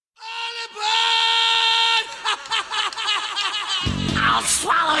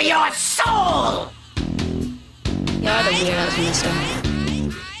your soul! You're the weirdos, mister.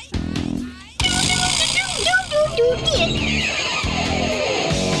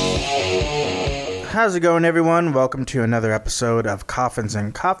 How's it going, everyone? Welcome to another episode of Coffins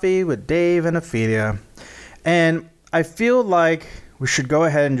and Coffee with Dave and Ophelia. And I feel like we should go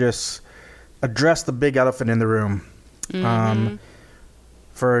ahead and just address the big elephant in the room.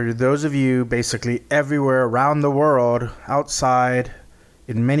 For those of you basically everywhere around the world, outside,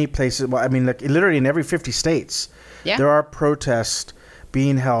 in many places, well, I mean, like literally in every 50 states, there are protests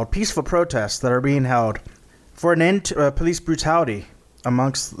being held, peaceful protests that are being held for an end to police brutality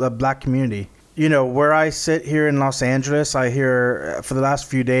amongst the black community. You know, where I sit here in Los Angeles, I hear, for the last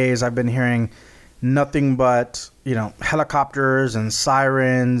few days, I've been hearing nothing but, you know, helicopters and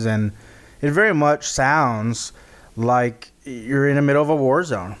sirens, and it very much sounds like you're in the middle of a war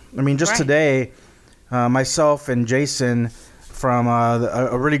zone. I mean, just today, myself and Jason from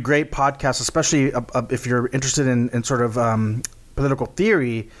a really great podcast, especially if you're interested in sort of political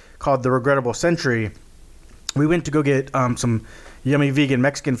theory, called The Regrettable Century, we went to go get some yummy vegan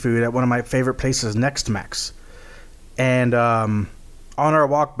Mexican food at one of my favorite places, Next Mex. And on our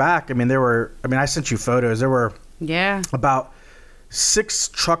walk back, I sent you photos. There were about 6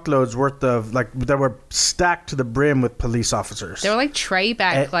 truckloads worth of, like, that were stacked to the brim with police officers. They were like tray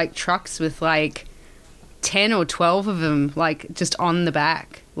back, like trucks with like 10 or 12 of them, like just on the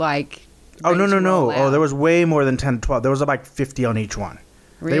back. Like, oh, no. Oh, there was way more than 10 to 12. There was like 50 on each one.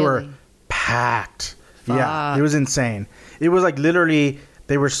 Really? They were packed. Fuck. Yeah, it was insane. It was like literally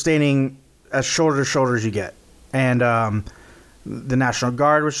they were standing as shoulder to shoulder as you get. And the National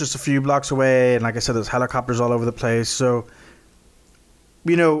Guard was just a few blocks away. And like I said, there's helicopters all over the place. So,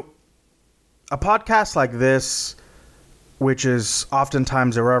 you know, a podcast like this, which is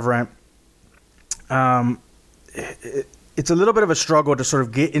oftentimes irreverent, it's a little bit of a struggle to sort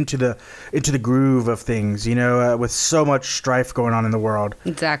of get into the groove of things, you know, with so much strife going on in the world.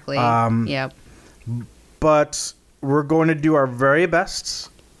 Exactly. Yep. But we're going to do our very best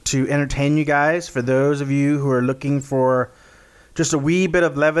to entertain you guys. For those of you who are looking for just a wee bit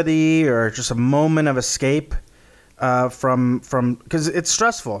of levity or just a moment of escape from because it's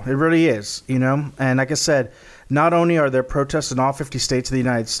stressful. It really is, you know. And like I said, not only are there protests in all 50 states of the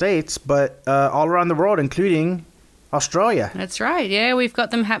United States, but all around the world, including Australia. That's right. Yeah, we've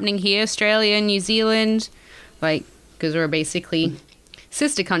got them happening here, Australia, New Zealand, like, because we're basically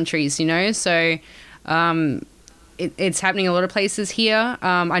sister countries, you know. So it's happening a lot of places here.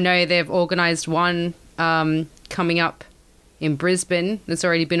 I know they've organised one coming up in Brisbane that's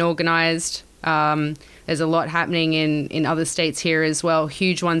already been organised. There's a lot happening in other states here as well.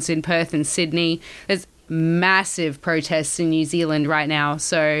 Huge ones in Perth and Sydney. There's massive protests in New Zealand right now.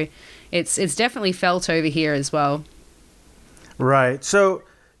 So it's definitely felt over here as well. Right. So,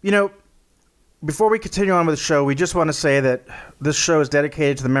 you know, before we continue on with the show, we just want to say that this show is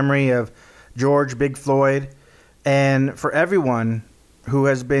dedicated to the memory of George Big Floyd and for everyone who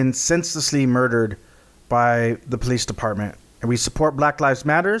has been senselessly murdered by the police department. And we support Black Lives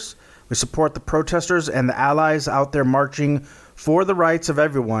Matters. We support the protesters and the allies out there marching for the rights of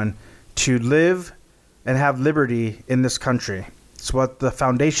everyone to live and have liberty in this country. It's what the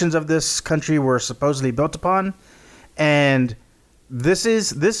foundations of this country were supposedly built upon. And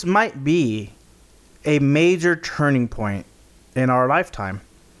this might be a major turning point in our lifetime.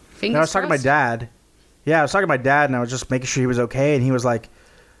 Fingers I was talking to my dad. Yeah, I was talking to my dad, and I was just making sure he was okay. And he was like,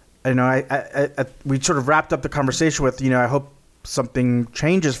 you know, we sort of wrapped up the conversation with, you know, I hope something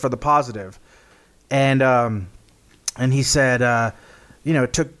changes for the positive. And he said, you know,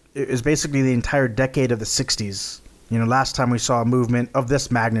 it was basically the entire decade of the 60s, you know, last time we saw a movement of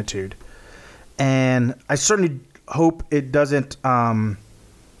this magnitude. And I certainly hope it doesn't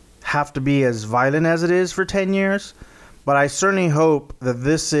have to be as violent as it is for 10 years. But I certainly hope that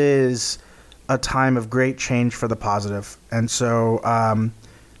this is a time of great change for the positive. And so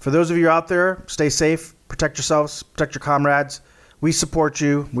for those of you out there, stay safe, protect yourselves, protect your comrades. We support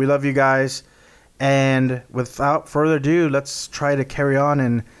you. We love you guys. And without further ado, let's try to carry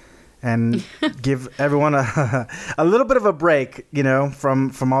on and give everyone a little bit of a break, you know,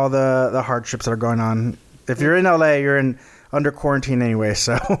 from all the hardships that are going on. If you're in LA, you're under quarantine anyway,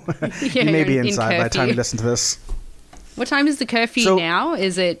 so you may be inside by the time you listen to this. What time is the curfew now?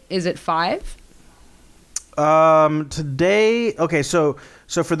 Is it 5? Today, okay, so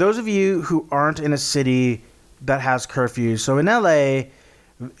for those of you who aren't in a city that has curfews, so in LA,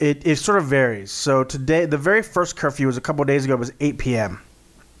 it sort of varies. So today, the very first curfew was a couple of days ago, it was 8 p.m.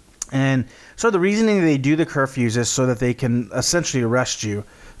 And so the reasoning they do the curfews is so that they can essentially arrest you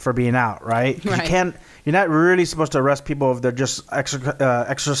for being out, right? Right. You're not really supposed to arrest people if they're just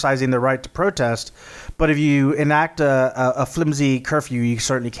exercising their right to protest. But if you enact a flimsy curfew, you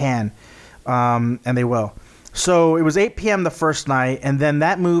certainly can, and they will. So it was 8 p.m. the first night, and then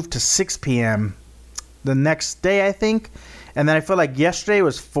that moved to 6 p.m. the next day, I think. And then I feel like yesterday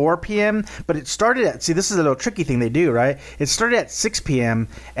was 4 p.m., but it started at, see, this is a little tricky thing they do, right? It started at 6 p.m.,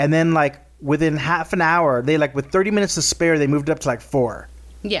 and then, like, within half an hour, with 30 minutes to spare, they moved it up to, like, 4.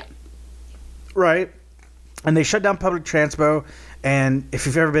 Yeah. Right? And they shut down public transpo, and if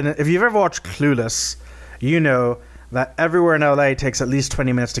you've ever watched Clueless, you know that everywhere in LA takes at least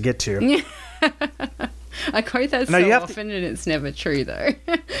 20 minutes to get to. I quote that often, and it's never true, though.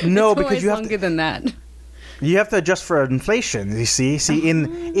 No, it's because you have longer than that. You have to adjust for inflation, you see. In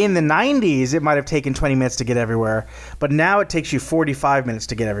the 90s, it might have taken 20 minutes to get everywhere, but now it takes you 45 minutes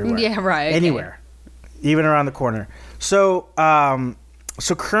to get everywhere. Yeah, right. Okay. Anywhere, even around the corner. So,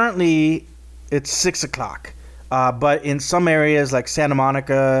 so currently it's 6 o'clock, but in some areas like Santa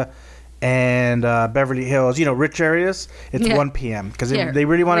Monica and Beverly Hills, rich areas, it's 1 p.m. because they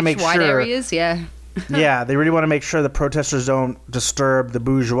really want to make white sure. areas, yeah. Yeah, they really want to make sure the protesters don't disturb the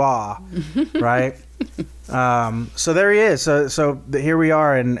bourgeois, right? So there he is. So here we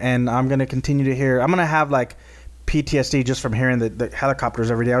are, and I'm going to continue to hear. I'm going to have like PTSD just from hearing the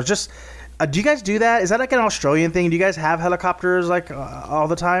helicopters every day. I was just. Do you guys do that? Is that like an Australian thing? Do you guys have helicopters like all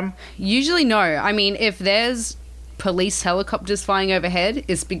the time? Usually no. I mean, if there's police helicopters flying overhead,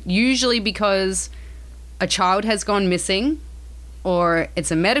 it's usually because a child has gone missing, or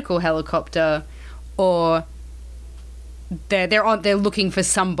it's a medical helicopter, or they're looking for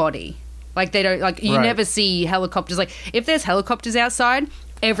somebody. Like they don't you Right. never see helicopters. Like if there's helicopters outside,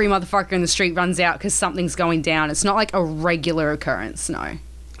 every motherfucker in the street runs out because something's going down. It's not like a regular occurrence. No.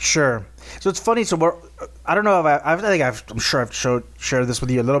 Sure. So it's funny. So I don't know if I'm sure I've shared this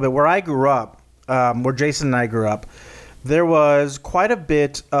with you a little bit. Where I grew up, where Jason and I grew up, there was quite a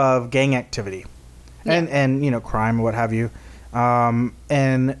bit of gang activity, and crime and what have you.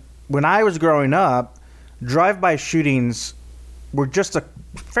 And when I was growing up, drive-by shootings were just a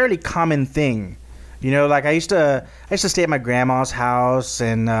fairly common thing. Like I used to stay at my grandma's house,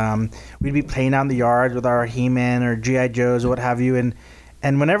 and we'd be playing out in the yard with our He-Man or G.I. Joes or what have you.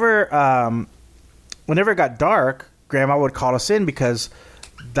 And whenever it got dark, Grandma would call us in because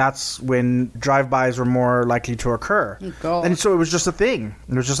that's when drive-bys were more likely to occur. Oh, God. And so it was just a thing.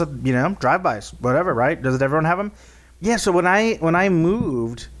 It was just drive-bys, whatever, right? Doesn't everyone have them? Yeah. So when I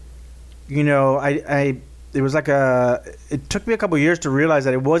moved, it was like it took me a couple of years to realize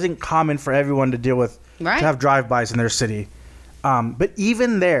that it wasn't common for everyone to deal with, to have drive-bys in their city. But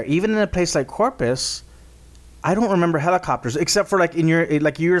even in a place like Corpus, I don't remember helicopters except for like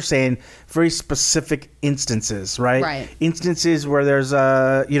you were saying, very specific instances, right? Right. Instances where there's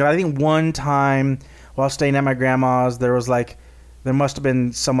I think one time while staying at my grandma's, there must have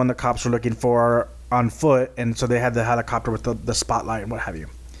been someone the cops were looking for on foot, and so they had the helicopter with the spotlight and what have you.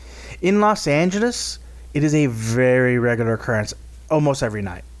 In Los Angeles, it is a very regular occurrence, almost every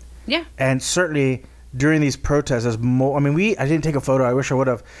night. Yeah. And certainly during these protests, there's more. I mean, I didn't take a photo. I wish I would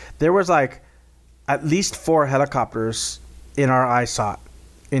have. There was like at least 4 helicopters in our eyesight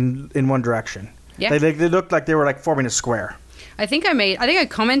in one direction. Yeah. They looked like they were like forming a square. I think I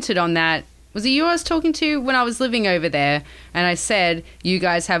commented on that. Was it you I was talking to when I was living over there? And I said, you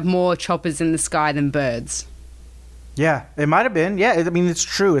guys have more choppers in the sky than birds. Yeah, it might have been. Yeah, I mean, it's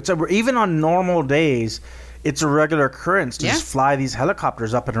true. Even on normal days, it's a regular occurrence to just fly these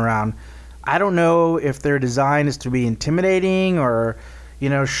helicopters up and around. I don't know if their design is to be intimidating or,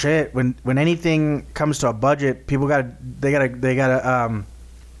 shit. When anything comes to a budget, people gotta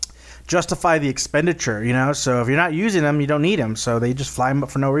justify the expenditure. So if you're not using them, you don't need them. So they just fly them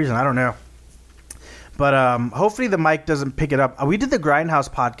up for no reason. I don't know. But hopefully the mic doesn't pick it up. We did the Grindhouse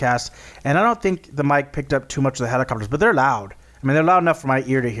podcast, and I don't think the mic picked up too much of the helicopters, but they're loud. I mean, they're loud enough for my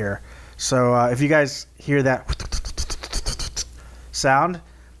ear to hear. So if you guys hear that sound,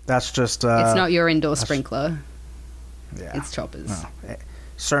 that's just... it's not your indoor sprinkler. Yeah. It's choppers. No. It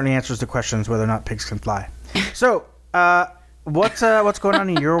certainly answers the questions whether or not pigs can fly. So what's going on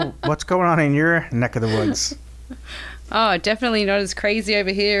in your neck of the woods? Oh, definitely not as crazy over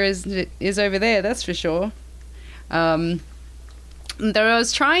here as it is over there, that's for sure. Though I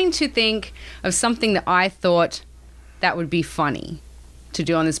was trying to think of something that I thought that would be funny to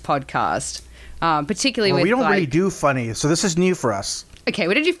do on this podcast, particularly with... we don't really do funny, so this is new for us. Okay,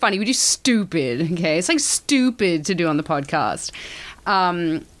 we don't do funny, we do stupid, okay? It's like stupid to do on the podcast.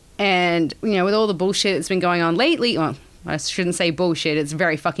 And, with all the bullshit that's been going on lately... Well, I shouldn't say bullshit, it's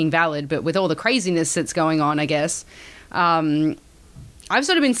very fucking valid, but with all the craziness that's going on, I guess... I I've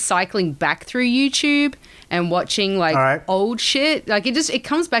sort of been cycling back through YouTube and watching like old shit. Like it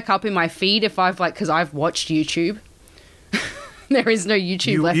comes back up in my feed if I've like, because I've watched YouTube. There is no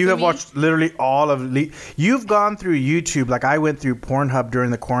YouTube left. You have me. watched literally all of. You've gone through YouTube like I went through Pornhub during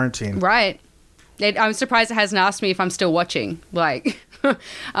the quarantine. Right. I'm surprised it hasn't asked me if I'm still watching. Like,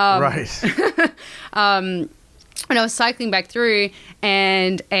 right. When I was cycling back through,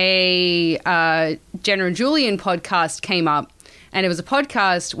 and a Jenna and Julian podcast came up, and it was a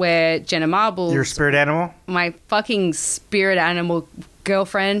podcast where Jenna Marbles, your spirit animal, my fucking spirit animal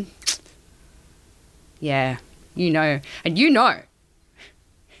girlfriend. Yeah. You know. And you know.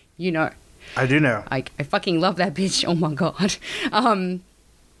 You know. I do know. I fucking love that bitch. Oh, my God.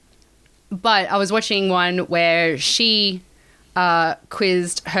 But I was watching one where she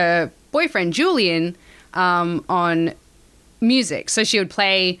quizzed her boyfriend, Julian, on music. So she would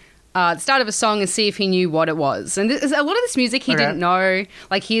play the start of a song and see if he knew what it was. And a lot of this music he didn't know.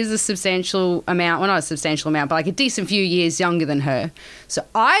 Like, he is a substantial amount. Well, not a substantial amount, but like a decent few years younger than her. So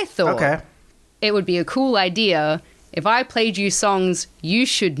I thought... it would be a cool idea if I played you songs you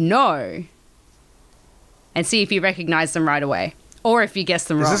should know and see if you recognize them right away, or if you guess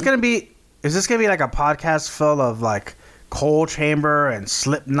them wrong. Is this gonna be like a podcast full of like Coal Chamber and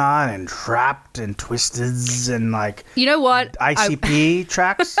Slipknot and Trapped and Twisted and like, you know what, ICP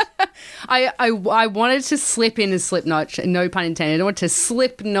tracks? I wanted to slip in a Slipknot, no pun intended. I wanted to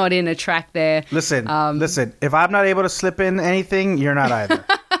slip not in a track there. Listen. If I'm not able to slip in anything, you're not either.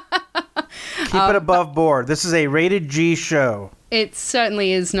 Keep it above board. This is a rated G show. It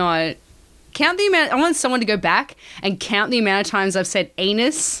certainly is not. Count the amount. I want someone to go back and count the amount of times I've said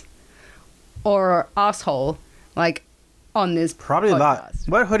anus or asshole, like, on this Probably podcast. A lot.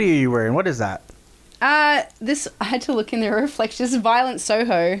 What hoodie are you wearing? What is that? This, I had to look in the reflection. This is Violent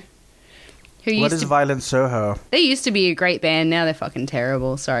Soho. What is Violent Soho? They used to be a great band. Now they're fucking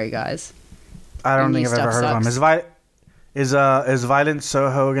terrible. Sorry, guys. I don't think I've ever heard of them. Is Violent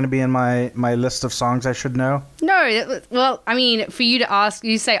Soho going to be in my list of songs I should know? No. Well, I mean, for you to ask,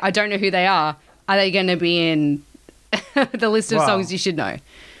 you say, I don't know who they are. Are they going to be in the list of songs you should know?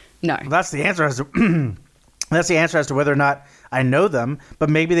 No. Well, that's the answer as to whether or not I know them. But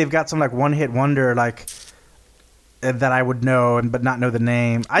maybe they've got some like one-hit wonder like that I would know but not know the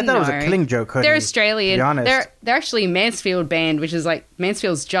name. I thought it was a Killing Joke hoodie. They're Australian. To be honest. They're actually a Mansfield band, which is like,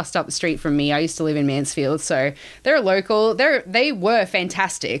 Mansfield's just up the street from me. I used to live in Mansfield, so they're local. They were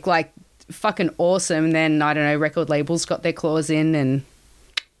fantastic, like fucking awesome. And then I don't know, record labels got their claws in, and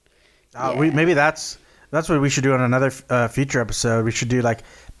maybe that's what we should do on another future episode. We should do like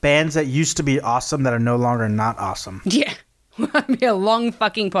bands that used to be awesome that are no longer not awesome. Yeah. That'd be a long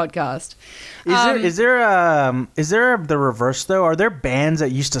fucking podcast. Is there the reverse though? Are there bands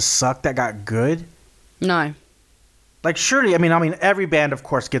that used to suck that got good? No. Like surely, I mean, every band of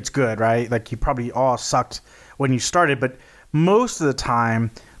course gets good, right? Like you probably all sucked when you started, but most of the time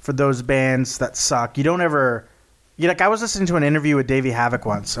for those bands that suck, you don't ever. Like I was listening to an interview with Davey Havok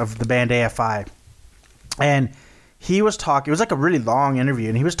once of the band AFI, and he was talking. It was like a really long interview,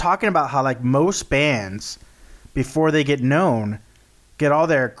 and he was talking about how like most bands, before they get known, get all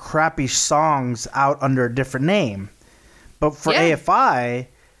their crappy songs out under a different name. But for AFI,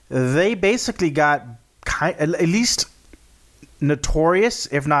 they basically got at least notorious,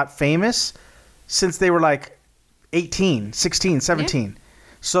 if not famous, since they were like 18, 16, 17. Yeah.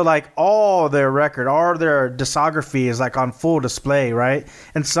 So like all their discography is like on full display, right?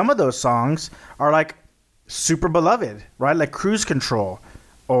 And some of those songs are like super beloved, right? Like Cruise Control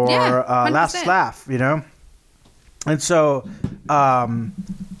or Last Laugh, you know? And so, I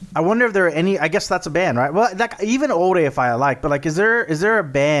wonder if there are any. I guess that's a band, right? Well, like even old AFI I like, but like, is there a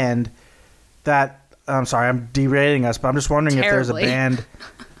band that? I'm sorry, I'm derailing us, but I'm just wondering if there's a band.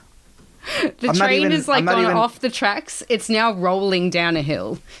 The train is like gone off the tracks. It's now rolling down a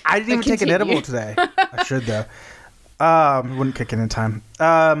hill. I didn't even take an edible today. I should though. Wouldn't kick in time.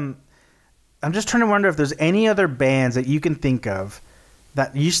 I'm just trying to wonder if there's any other bands that you can think of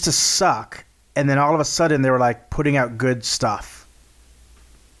that used to suck. And then all of a sudden, they were like putting out good stuff.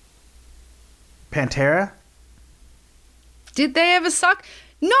 Pantera? Did they ever suck?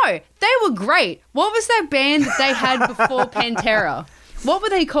 No, they were great. What was that band that they had before Pantera? What were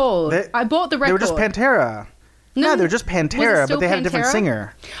they called? I bought the record. They were just Pantera. No, they were just Pantera, but they had a different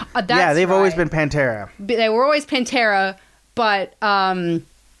singer. Yeah, they've always been Pantera. They were always Pantera, but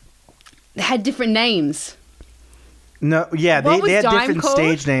they had different names. No, yeah, they had different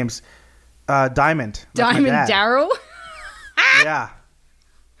stage names. Diamond. Diamond Daryl? Yeah.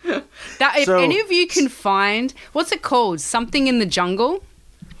 If any of you can find, what's it called? Something in the Jungle?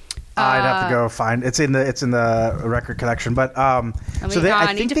 I'd have to go find it's in the record collection, but I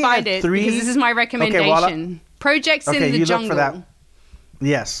need to find it because this is my recommendation. Projects in the Jungle. Look for that.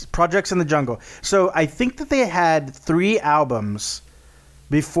 Yes, Projects in the Jungle. So I think that they had 3 albums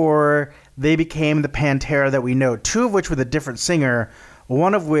before they became the Pantera that we know. 2 of which with a different singer,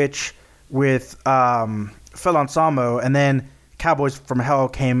 one of which with Phil Anselmo, and then Cowboys from Hell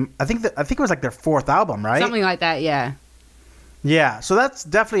came. I think it was like their 4th album, right? Something like that, yeah. Yeah, so that's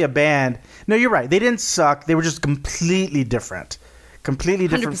definitely a band. No, you're right. They didn't suck. They were just completely different. Completely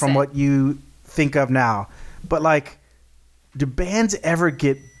different 100%. from what you think of now. But, like, do bands ever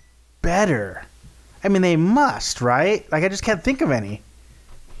get better? I mean, they must, right? Like, I just can't think of any.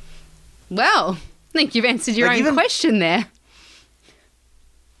 Well, I think you've answered your own question there.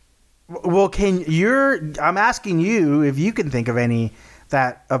 Well, I'm asking you if you can think of any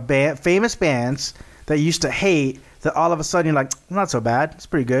famous bands that you used to hate that all of a sudden you're like, not so bad. It's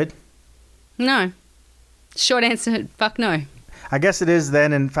pretty good. No. Short answer, fuck no. I guess it is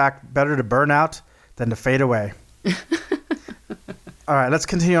then, in fact, better to burn out than to fade away. All right, let's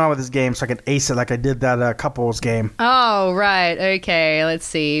continue on with this game so I can ace it like I did that couples game. Oh, right. Okay, let's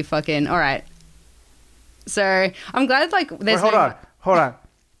see. Fucking, all right. So, I'm glad, like, there's Wait, hold on.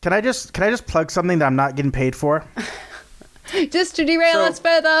 Can I just plug something that I'm not getting paid for? Just to derail us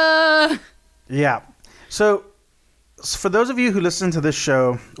further. Yeah. So, for those of you who listen to this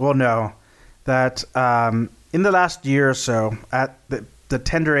show will know that in the last year or so, at the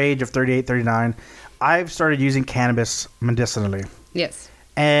tender age of 38, 39, I've started using cannabis medicinally. Yes.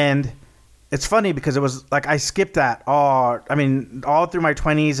 And it's funny because it was like I skipped that all through my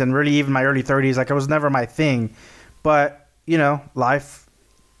 20s and really even my early 30s. Like, it was never my thing. But, you know, life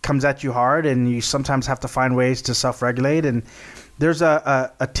comes at you hard and you sometimes have to find ways to self-regulate. And there's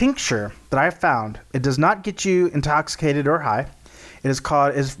a tincture that I found. It does not get you intoxicated or high. It's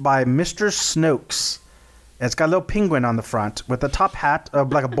by Mr. Snooks. It's got a little penguin on the front with a top hat,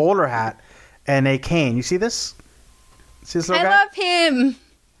 like a bowler hat, and a cane. You see this? See this little guy? I love him.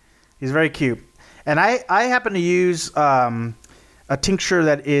 He's very cute. And I happen to use a tincture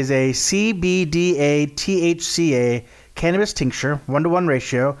that is a CBDA THCA cannabis tincture, 1-to-1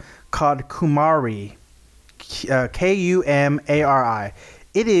 ratio, called Kumari. Kumari.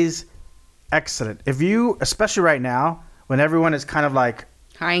 It is excellent. If you, especially right now, when everyone is kind of like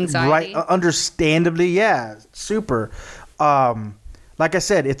high anxiety, right? Understandably, yeah, super. Like I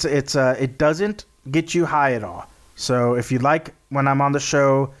said, it doesn't get you high at all. So if you like when I'm on the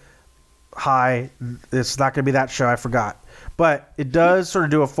show high, it's not going to be that show. I forgot, but it does sort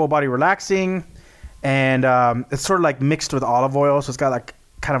of do a full body relaxing, and it's sort of like mixed with olive oil, so it's got like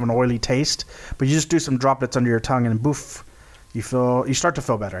kind of an oily taste. But you just do some droplets under your tongue, and boof, you start to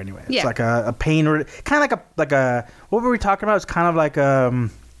feel better anyway. It's like a pain, kind of like a what were we talking about? It's kind of like a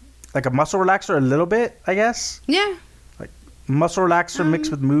muscle relaxer, a little bit, I guess. Yeah. Like muscle relaxer mixed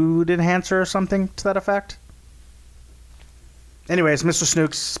with mood enhancer or something to that effect. Anyways, Mr.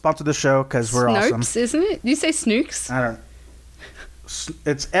 Snooks sponsored the show because we're awesome. Snooks, isn't it? You say Snooks? I don't.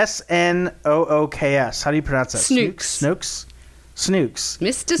 It's Snooks. How do you pronounce that? Snooks. Snooks. Mr.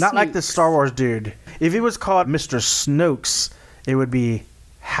 Snooks. Not like the Star Wars dude. If he was called Mr. Snooks, it would be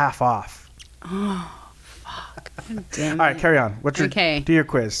half off. Oh, fuck. Damn. All right, carry on. Do your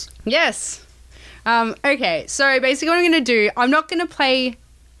quiz. Yes. Okay, so basically what I'm going to do, I'm not going to play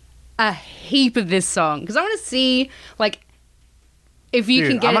a heap of this song because I want to see, like, if you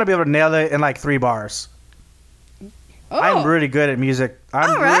can get I'm going to be able to nail it in like 3 bars. Oh. I'm really good at music.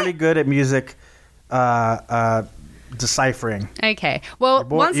 Really good at music deciphering. Okay. Well,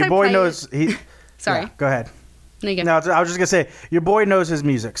 your boy knows. Sorry. Yeah, go ahead. No, I was just gonna say your boy knows his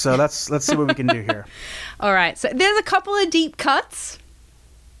music, so let's see what we can do here. All right. So there's a couple of deep cuts.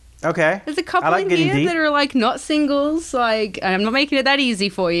 Okay. There's a couple in here that are like not singles. Like, I'm not making it that easy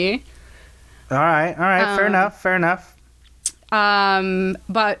for you. All right. Fair enough.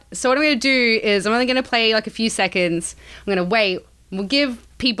 But so what I'm going to do is I'm only going to play like a few seconds. I'm going to wait. We'll give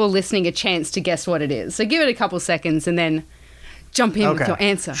people listening a chance to guess what it is. So give it a couple seconds and then jump in with your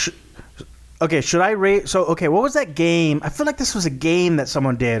answer. Should I rate? So, what was that game? I feel like this was a game that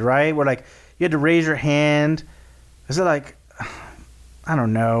someone did, right? Where like you had to raise your hand. Is it like, I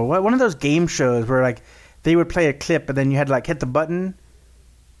don't know, one of those game shows where like they would play a clip and then you had to like hit the button?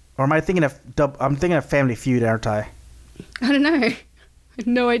 Or am I thinking I'm thinking of Family Feud, aren't I? I don't know. I have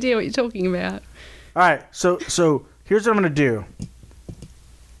no idea what you're talking about. All right, so here's what I'm going to do.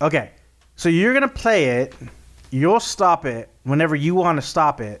 Okay, so you're going to play it. You'll stop it whenever you want to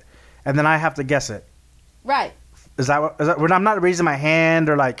stop it, and then I have to guess it. Right. Is that when I'm not raising my hand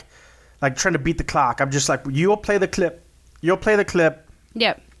or like trying to beat the clock? I'm just like, you'll play the clip.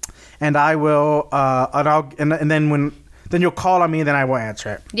 Yep. and I will, and then you'll call on me, and then I will answer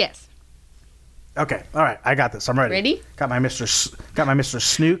it. Yes. Okay. All right. I got this. I'm ready. Ready? Got my Mr.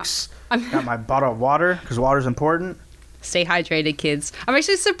 Snooks. Got my bottle of water because water's important. Stay hydrated, kids. I'm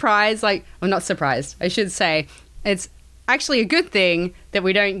actually surprised. I'm not surprised. I should say it's actually a good thing that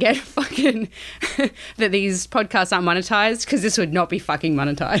we don't get fucking that these podcasts aren't monetized, because this would not be fucking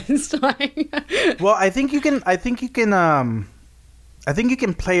monetized. Well, I think you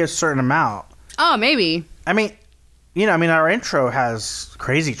can play a certain amount. Oh, maybe. I mean, our intro has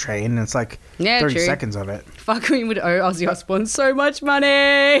Crazy Train, and it's like 30 true. seconds of it. Fuck, we would owe Ozzy Osbourne so much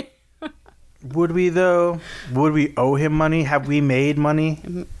money. Would we, though? Would we owe him money? Have we made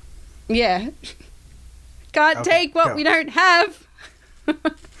money? Yeah. Can't take what we don't have.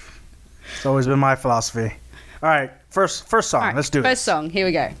 It's always been my philosophy. All right, first song. Right, let's do it. First song. Here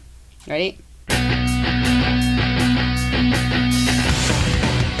we go. Ready?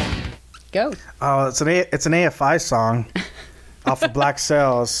 Go. Oh, it's an AFI song off of Black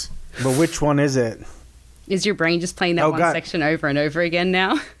Sails. But which one is it? Is your brain just playing that section over and over again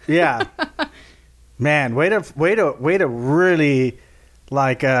now? Yeah. Man, way to really,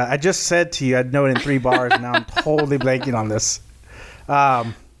 I just said to you I'd know it in 3 bars, and now I'm totally blanking on this.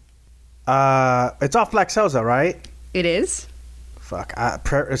 It's off Black Sails, though, right? It is. Fuck.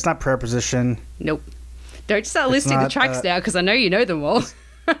 It's not Preposition. Nope. Don't start listing the tracks now, because I know you know them all.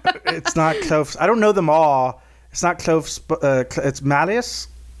 It's not Close. I don't know them all. It's not Close. It's Malleus?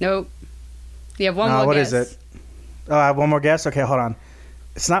 Nope. You have one more what guess. What is it? Oh, I have one more guess? Okay, hold on.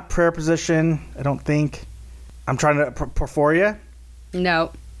 It's not Preposition, I don't think. I'm trying to... Porphyria?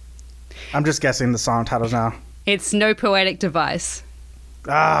 No. I'm just guessing the song titles now. It's No Poetic Device.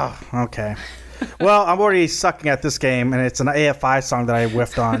 Ah, okay. Well, I'm already sucking at this game, and it's an AFI song that I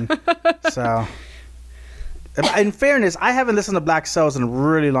whiffed on. So... In fairness, I haven't listened to Black Sails in a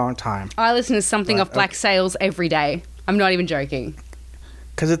really long time. I listen to something off Black Sails every day. I'm not even joking.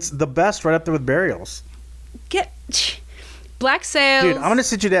 Because it's the best, right up there with Burials. Black Sails. Dude, I'm going to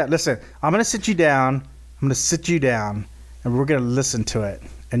sit you down. Listen, I'm going to sit you down. I'm going to sit you down, and we're going to listen to it.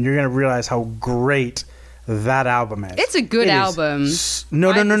 And you're going to realize how great that album is. It's a good album.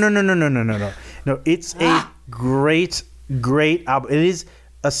 No. No, it's a great album. It is...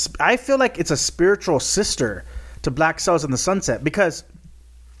 I feel like it's a spiritual sister to Black Sails in the Sunset, because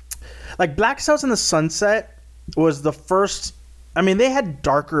Black Sails in the Sunset was the first. I mean, they had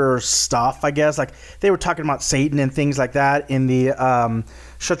darker stuff, I guess. They were talking about Satan and things like that in the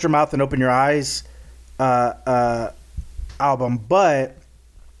Shut Your Mouth and Open Your Eyes album. But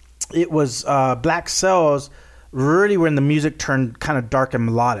it was Black Sails really when the music turned kind of dark and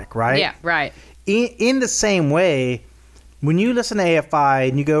melodic, right? Yeah, right. In the same way, when you listen to AFI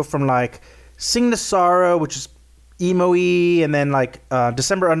and you go from Sing the Sorrow, which is emo-y, and then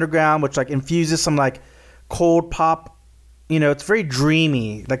December Underground, which infuses some cold pop, it's very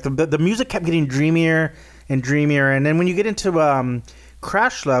dreamy. The music kept getting dreamier and dreamier, and then when you get into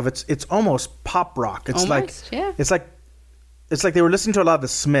Crash Love, it's almost pop rock. It's it's like they were listening to a lot of the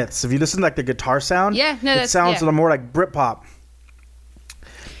Smiths. If you listen to the guitar sound, it sounds a little more like Britpop.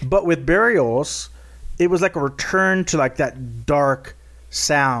 But with Burials, it was like a return to that dark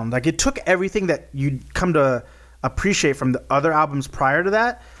sound. It took everything that you'd come to appreciate from the other albums prior to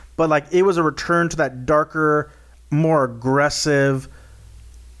that, but it was a return to that darker, more aggressive,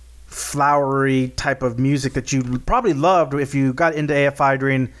 flowery type of music that you probably loved if you got into AFI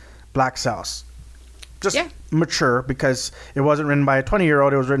during Black Sails. Just mature, because it wasn't written by a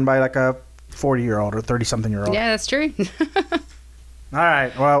 20-year-old. It was written by a 40-year-old or 30-something-year-old. Yeah, that's true. All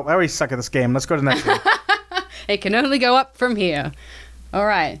right. Well, I already suck at this game. Let's go to the next one. It can only go up from here. All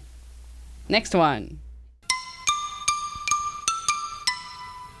right. Next one.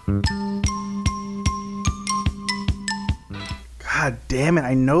 God damn it.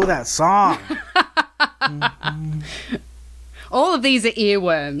 I know that song. All of these are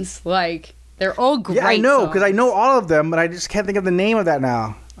earworms. They're all great. Yeah, I know, because I know all of them, but I just can't think of the name of that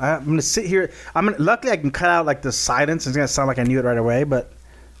now. I'm going to sit here. Luckily, I can cut out the silence. It's going to sound like I knew it right away, but...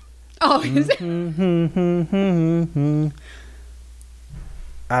 Oh, is it?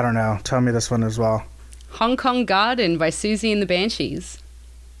 I don't know. Tell me this one as well. Hong Kong Garden by Susie and the Banshees.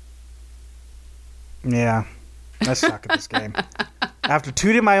 Yeah. I suck at this game. I have to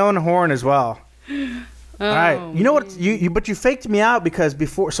toot in my own horn as well. All right. You know what? But you faked me out because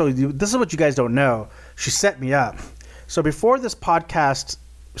before... this is what you guys don't know. She set me up. So before this podcast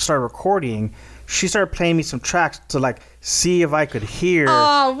started recording, she started playing me some tracks to see if I could hear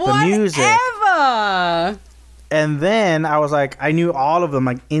the music. And then I was I knew all of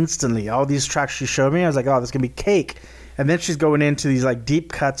them instantly. All these tracks she showed me, I was oh, this is gonna be cake. and then she's going into these like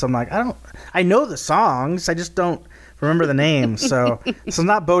deep cuts. I'm like, I know the songs, I just don't remember the names. So it's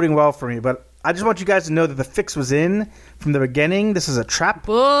not boding well for me. But I just want you guys to know that the fix was in from the beginning. This is a trap.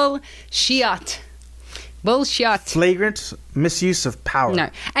 Bullshit. Flagrant misuse of power. No.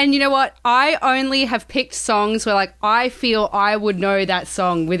 And you know what? I only have picked songs where like I feel I would know that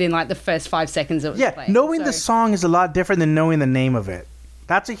song within like the first 5 seconds of it playing. Knowing the song is a lot different than knowing the name of it.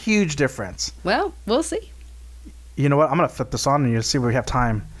 That's a huge difference. Well, we'll see. You know what? I'm going to flip this on and you'll see if we have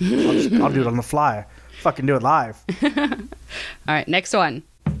time. I'll do it on the fly. Fucking do it live. All right, next one.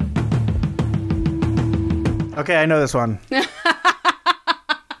 Okay, I know this one.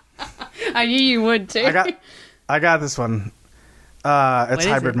 I knew you would too. I got this one. It's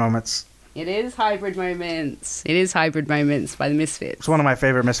Hybrid Moments. It is Hybrid Moments. It is Hybrid Moments by the Misfits. It's one of my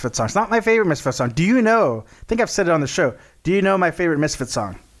favorite Misfits songs. Not my favorite Misfits song. Do you know? I think I've said it on the show. Do you know my favorite Misfits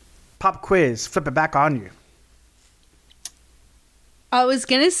song? Pop quiz. Flip it back on you. I was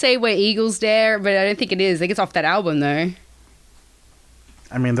going to say Where Eagles Dare, but I don't think it is. I think it's off that album though.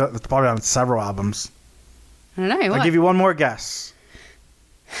 I mean, it's probably on several albums. I don't know. What? I'll give you one more guess.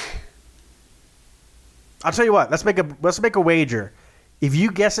 I'll tell you what. Let's make a wager. If you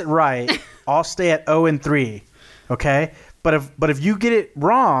guess it right, I'll stay at 0-3. Okay? But if you get it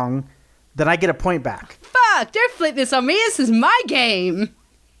wrong, then I get a point back. Fuck! Don't flip this on me. This is my game.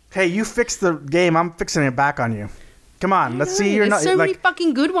 Hey, you fixed the game. I'm fixing it back on you. Come on. Let's see. You're not so like many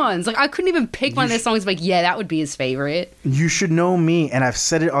fucking good ones. Like I couldn't even pick one of their songs. Like that would be his favorite. You should know me, and I've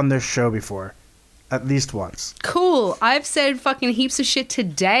said it on this show before. At least once. Cool. I've said fucking heaps of shit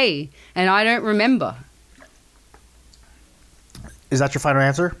today, and I don't remember. Is that your final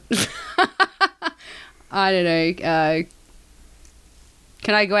answer? I don't know.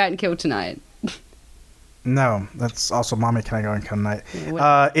 Can I go out and kill tonight? No. That's also Mommy, Can I Go and Kill Tonight?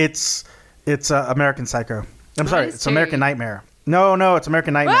 It's American Psycho. I'm sorry. It's American Nightmare. No, it's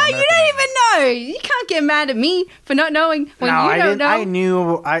American Nightmare. Well, you don't even know. You can't get mad at me for not knowing when you don't know.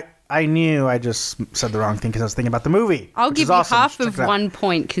 I knew. I just said the wrong thing because I was thinking about the movie. I'll give you half of 1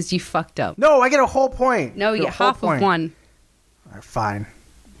 point because you fucked up. No, I get a whole point. No, you get half of one. All right, fine.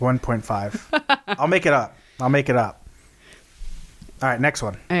 1.5. I'll make it up. All right, next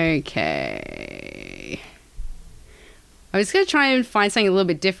one. Okay. I was going to try and find something a little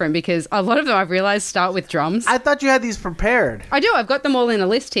bit different because a lot of them I've realized start with drums. I thought you had these prepared. I do. I've got them all in a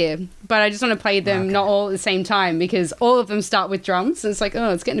list here, but I just want to play them not all at the same time because all of them start with drums. And it's like,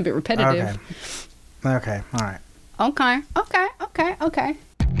 it's getting a bit repetitive. Okay. All right. Okay.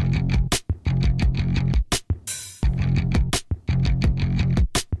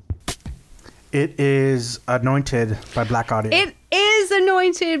 It is Anointed by Black Audio. It is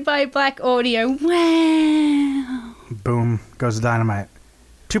Anointed by Black Audio. Wow. Boom goes the dynamite.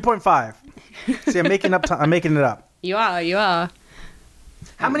 2.5. See, I'm making it up. You are.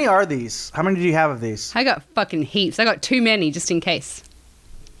 How many are these? How many do you have of these? I got fucking heaps. I got too many just in case.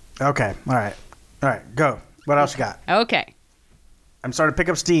 Okay. All right. Go. What else you got? Okay. I'm starting to pick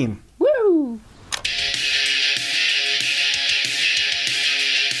up steam. Woo!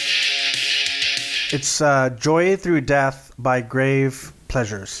 It's Joy Through Death by Grave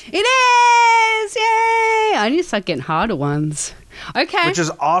Pleasures. It is! Yay! I need to start getting harder ones. Okay. Which is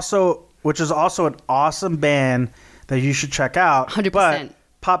also an awesome band that you should check out. 100%. But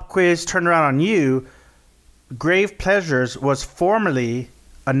pop quiz turned around on you. Grave Pleasures was formerly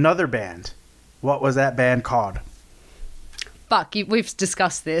another band. What was that band called? Fuck, we've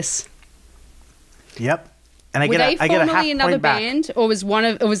discussed this. Yep. And Were they I get a half formerly another point back. band, or was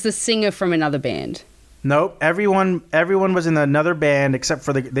was the singer from another band? Nope. Everyone was in another band except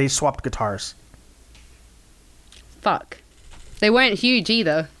for they swapped guitars. Fuck. They weren't huge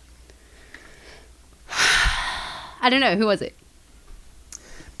either. I don't know. Who was it?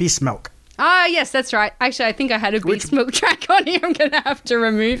 Beast Milk. Ah, yes, that's right. Actually, I think I had a Beast Milk track on here. I'm going to have to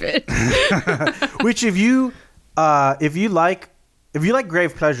remove it. Which if you like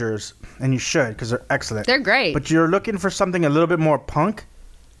Grave Pleasures, and you should because they're excellent. They're great. But you're looking for something a little bit more punk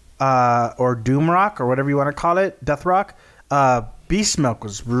or doom rock or whatever you want to call it, death rock. Beast Milk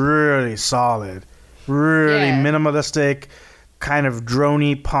was really solid. Really minimalistic, kind of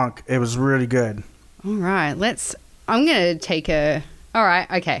droney punk. It was really good. All right, I'm going to take a... All right,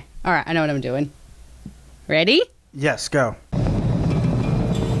 okay. All right, I know what I'm doing. Ready? Yes, go.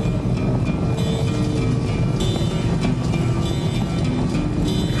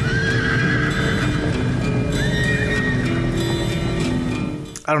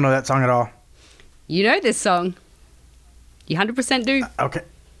 I don't know that song at all. You know this song. You 100% do. Okay.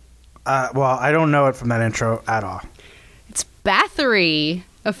 Well, I don't know it from that intro at all. It's Bathory,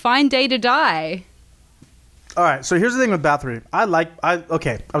 A Fine Day to Die. All right, so here's the thing with Bathory.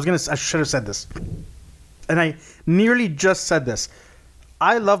 I should have said this. And I nearly just said this.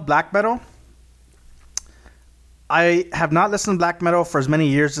 I love black metal. I have not listened to black metal for as many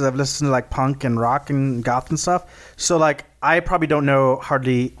years as I've listened to like punk and rock and goth and stuff. So like I probably don't know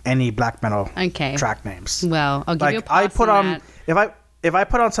hardly any black metal track names. Well, I'll give like you a pass on that. If I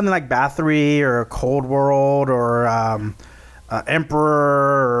put on something like Bathory or Cold World or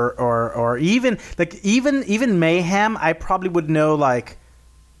Emperor or even Mayhem, I probably would know like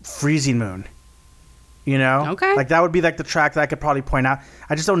Freezing Moon. You know? Okay. Like, that would be, like, the track that I could probably point out.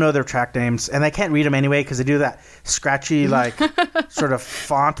 I just don't know their track names. And I can't read them anyway because they do that scratchy, like, sort of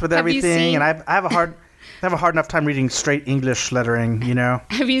font with everything. And I have a hard enough time reading straight English lettering, you know?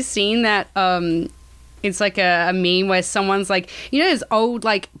 Have you seen that, it's like a meme where someone's like, you know those old,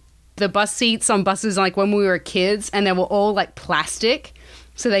 like, the bus seats on buses, like, when we were kids, and they were all, like, plastic?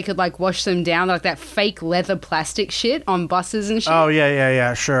 So they could, like, wash them down, like that fake leather plastic shit on buses and shit. Oh,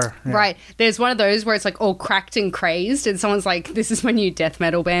 yeah, sure. Yeah. Right. There's one of those where it's, like, all cracked and crazed, and someone's like, this is my new death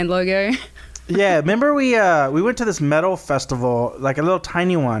metal band logo. Yeah, remember we went to this metal festival, like a little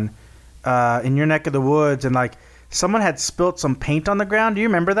tiny one, in your neck of the woods, and, like, someone had spilt some paint on the ground. Do you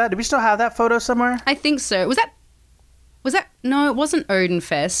remember that? Do we still have that photo somewhere? I think so. Was that... No, it wasn't Odin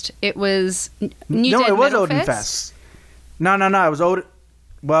Fest. It was New Dead it was Metal Odin Fest. No, it was Odin...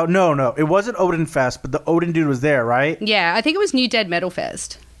 Well, no. It wasn't Odin Fest, but the Odin dude was there, right? Yeah, I think it was New Dead Metal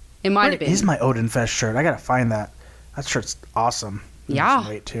Fest. It might have been. Where is my Odin Fest shirt? I gotta find that. That shirt's awesome. Yeah.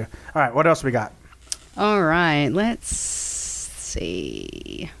 Wait, too. All right, what else we got? All right, let's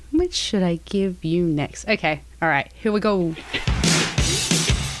see. Which should I give you next? Okay, all right, here we go.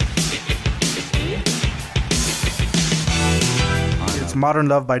 It's Modern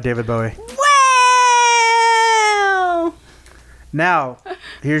Love by David Bowie. Wow! Now,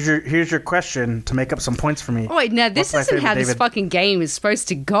 here's your question to make up some points for me. Oh, wait, now this isn't how this fucking game is supposed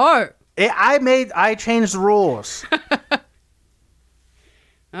to go. I changed the rules.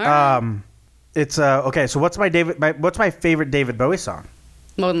 All right. It's okay. So what's my favorite David Bowie song?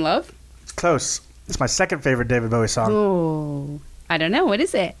 Modern Love? It's close. It's my second favorite David Bowie song. Oh, I don't know. What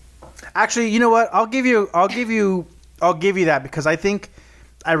is it? Actually, you know what? I'll give you that because I think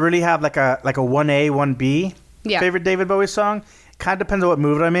I really have like a 1A, 1B favorite David Bowie song. Kind of depends on what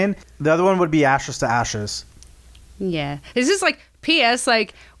mood I'm in. The other one would be Ashes to Ashes. Yeah. This is like P.S.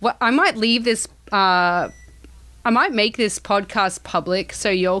 Like, what I might leave this. I might make this podcast public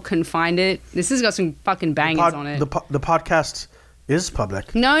so y'all can find it. This has got some fucking bangers on it. The podcast is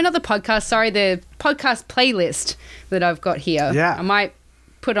public. No, not the podcast. Sorry, the podcast playlist that I've got here. Yeah. I might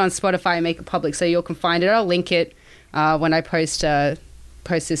put it on Spotify and make it public so y'all can find it. I'll link it when I post this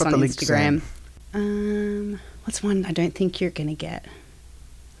on Instagram. What's one I don't think you're gonna get?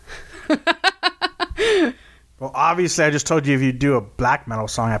 Well, obviously, I just told you if you do a black metal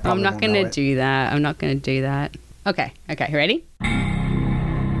song, I probably I'm not gonna do that. I'm not gonna do that. Okay, you ready?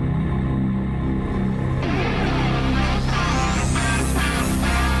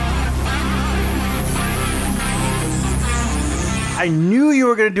 I knew you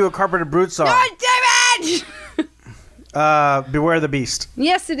were gonna do a Carpenter Brute song. God damn it! Beware the Beast.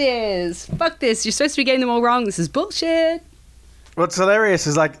 Yes, it is. Fuck this. You're supposed to be getting them all wrong. This is bullshit. What's hilarious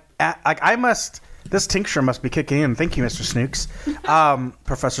is this tincture must be kicking in. Thank you, Mr. Snooks.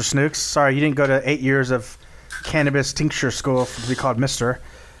 Professor Snooks. Sorry, you didn't go to 8 years of cannabis tincture school to be called Mr.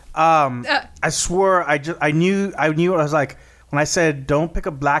 I swore I knew I was like, when I said don't pick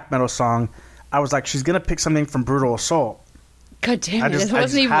a black metal song, I was like, she's gonna pick something from Brutal Assault. God damn it. It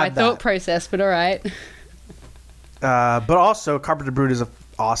wasn't even my thought process, but all right. But also, Carpenter Brute is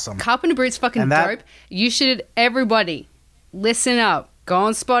awesome. Carpenter Brute's fucking dope. You should, everybody, listen up. Go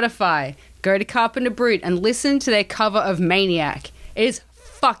on Spotify. Go to Carpenter Brute and listen to their cover of Maniac. It is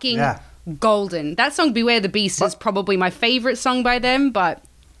fucking golden. That song, Beware the Beast, is probably my favorite song by them, but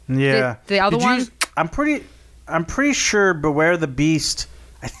the other one... I'm pretty sure Beware the Beast,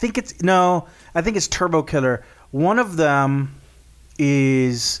 I think it's Turbo Killer. One of them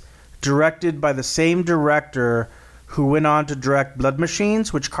is directed by the same director who went on to direct Blood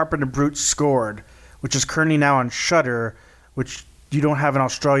Machines, which Carpenter Brute scored, which is currently now on Shudder, which you don't have in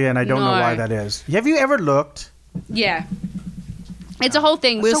Australia, and I don't know why that is. Have you ever looked? Yeah. It's a whole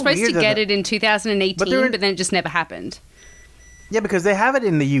thing. We were supposed to get it in 2018, but then it just never happened. Yeah, because they have it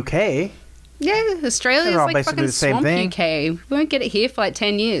in the UK. Yeah, Australia's like fucking swamp UK. We won't get it here for like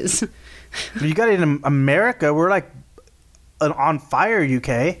 10 years. You got it in America. We're like an on fire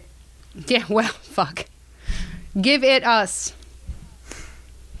UK. Yeah, well, fuck. Give it us.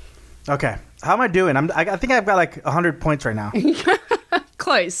 Okay. How am I doing? I think I've got like 100 points right now. Close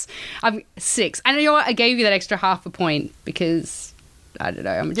close. I'm 6. And you know what? I gave you that extra half a point because I don't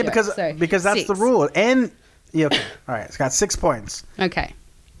know. I'm a jerk, because that's 6. the rule. And okay. All right, it's got 6 points. Okay.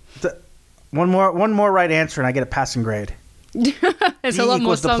 One more right answer, and I get a passing grade. There's a lot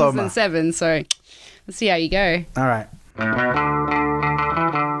more songs diploma. than 7, so let's see how you go. All right.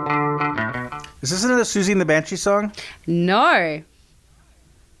 Is this another Susie and the Banshee song? No.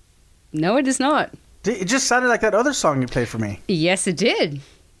 No, it is not. It just sounded like that other song you played for me. Yes, it did.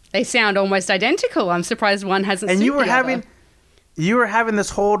 They sound almost identical. I'm surprised one hasn't. And sued you were the other. having this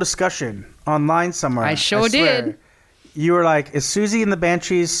whole discussion online somewhere. I sure did. You were like, "Is Susie and the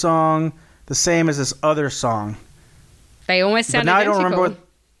Banshees song the same as this other song?" They almost sound but now identical.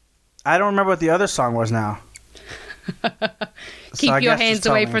 I don't remember what the other song was now. Keep your hands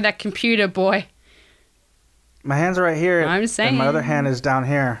away from that computer, boy. My hands are right here. I'm saying. And my other hand is down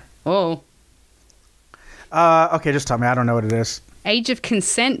here. Oh. Okay, just tell me. I don't know what it is. Age of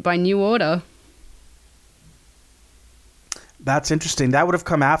Consent by New Order. That's interesting. That would have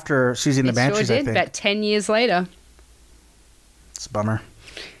come after Susie and the Banshees, sure did, I think. about 10 years later. It's a bummer.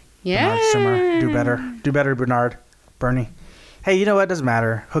 Yeah. Bernard Summer. Do better. Do better, Bernard. Bernie. Hey, you know what? Doesn't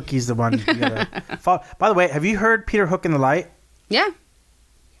matter. Hookie's the one. By the way, have you heard Peter Hook and the Light? Yeah.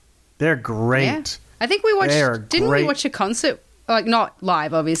 They're great. Yeah. I think we watched... Didn't we watch a concert? Like, not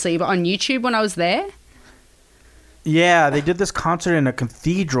live, obviously, but on YouTube when I was there? Yeah, they did this concert in a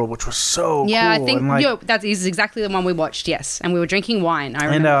cathedral, which was so cool. I think that is exactly the one we watched, yes. And we were drinking wine, I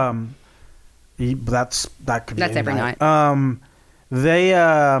remember. And that could be That's every night. They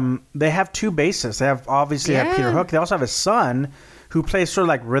have 2 bassists. They have Peter Hook. They also have a son who plays sort of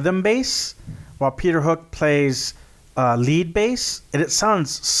like rhythm bass, while Peter Hook plays lead bass, and it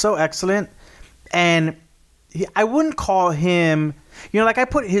sounds so excellent. And I wouldn't call him, like I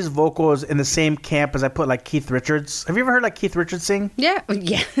put his vocals in the same camp as I put like Keith Richards. Have you ever heard like Keith Richards sing? Yeah,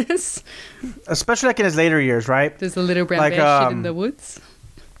 yes. Especially like in his later years, right? There's a little brown bear shit in the woods.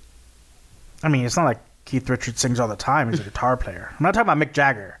 I mean, it's not like Keith Richards sings all the time. He's a guitar player. I'm not talking about Mick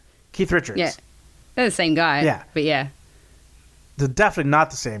Jagger. Keith Richards. Yeah. They're the same guy. Yeah. But yeah. They're definitely not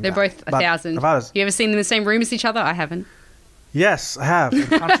the same They're guy. both 1,000. You ever seen them in the same room as each other? I haven't. Yes, I have. In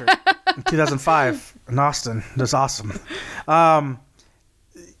concert in 2005 in Austin. That's awesome.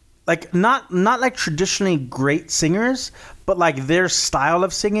 Like not like traditionally great singers, but like their style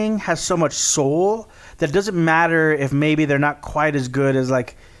of singing has so much soul that it doesn't matter if maybe they're not quite as good as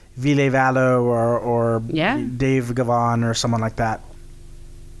like Ville Valo or Dave Gavan or someone like that.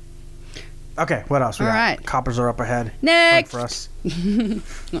 Okay, what else we got? Right. Coppers are up ahead. Next. For us.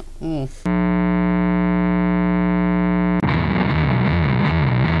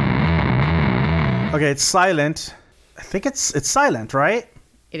 Okay, it's silent. I think it's silent, right?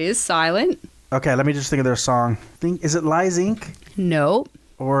 It is silent. Okay, let me just think of their song. Is it Lies Inc? No.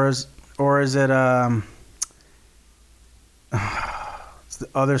 Or is it it's the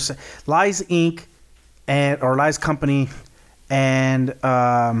other Lies Inc. or Lies Company and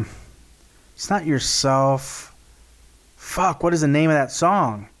it's not Yourself. Fuck, what is the name of that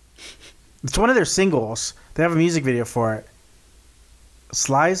song? It's one of their singles. They have a music video for it. It's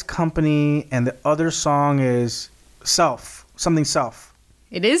Lies Company, and the other song is Self. Something Self.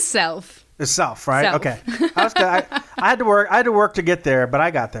 It is Self. It's Self, right? Self. Okay. I had to work to get there, but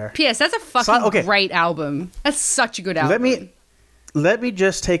I got there. P.S. That's a fucking great album. That's such a good album. Let me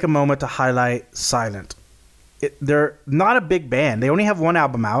just take a moment to highlight Silent. They're not a big band. They only have one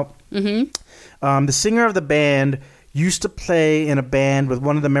album out. Mm-hmm. The singer of the band used to play in a band with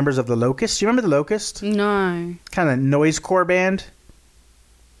one of the members of The Locust. Do you remember The Locust? No. Kind of noisecore band.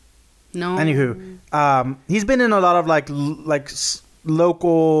 No. Anywho, he's been in a lot of like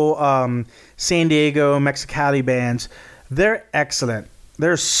local San Diego, Mexicali bands. They're excellent.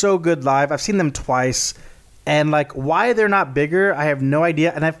 They're so good live. I've seen them twice. And like why they're not bigger, I have no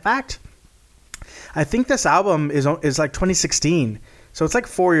idea. And in fact, I think this album is like 2016. So it's like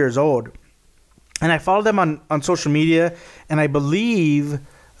 4 years old. And I followed them on social media, and I believe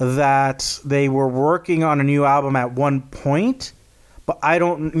that they were working on a new album at one point. But I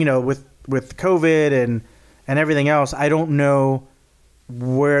don't, with COVID and everything else, I don't know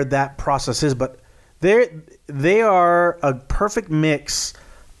where that process is. But they are a perfect mix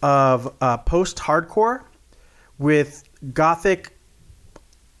of post-hardcore with gothic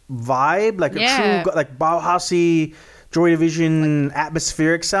vibe, like a true like Bauhausy, Joy Division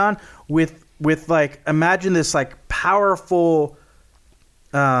atmospheric sound with like imagine this like powerful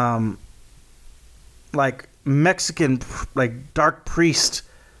like Mexican like dark priest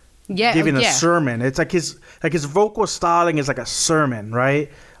giving a sermon. It's like his vocal styling is like a sermon,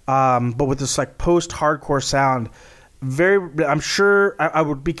 right? But with this like post-hardcore sound. I'm sure I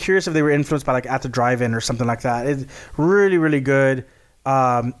would be curious if they were influenced by like At the Drive-In or something like that. It's really, really good.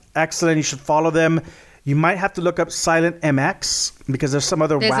 Excellent. You should follow them. You might have to look up Silent MX because there's some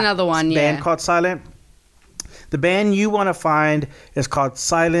other another one, band called Silent. The band you want to find is called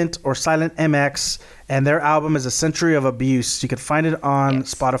Silent or Silent MX, and their album is A Century of Abuse. You can find it on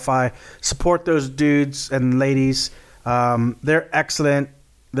Spotify. Support those dudes and ladies. They're excellent.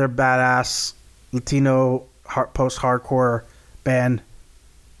 They're badass. Latino post-hardcore band.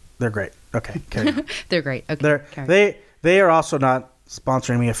 They're great. Okay, carry on. They're great. Okay, they are also not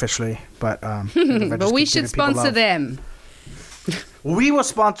sponsoring me officially, but but we should sponsor them. We will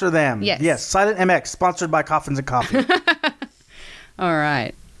sponsor them. Yes. Silent MX, sponsored by Coffins and Coffee. All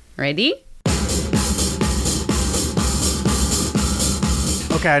right, ready?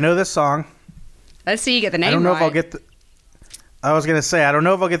 Okay, I know this song. Let's see you get the name right. I don't know if I'll get I was gonna say I don't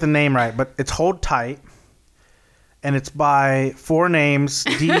know if I'll get the name right, but it's Hold Tight. And it's by four names: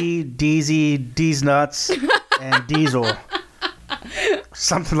 D, Deezy, D's Nuts, and Diesel,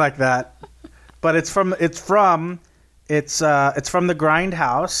 something like that. But it's from the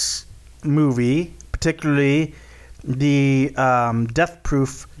Grindhouse movie, particularly the Death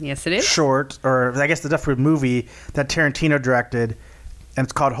Proof. Yes, it is short, or I guess the Death Proof movie that Tarantino directed, and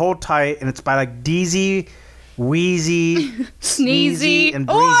it's called Hold Tight, and it's by like Deezy, Wheezy, Sneezy, and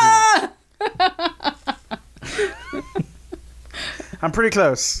Breezy. I'm pretty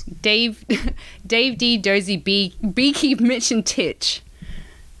close. Dave D, Dozy B, Beaky, Mitch, and Titch.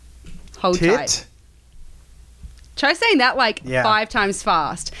 Hold tight. Try saying that 5 times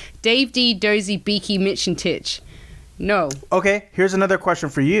fast. Dave D, Dozy, Beaky, Mitch, and Titch. No. Okay, here's another question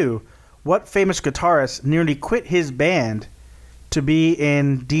for you. What famous guitarist nearly quit his band to be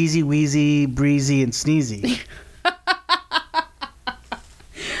in Deezy, Wheezy, Breezy, and Sneezy?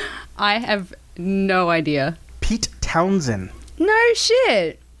 I have no idea. Pete Townsend. No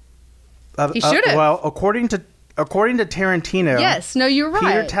shit. He should have. Well, according to Tarantino, yes. No, you're right.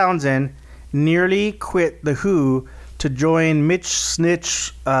 Peter Townsend nearly quit The Who to join Mitch,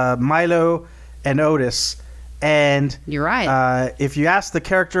 Snitch, Milo, and Otis. And you're right. If you ask the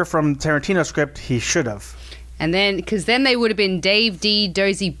character from Tarantino's script, he should have. And then, because then they would have been Dave D,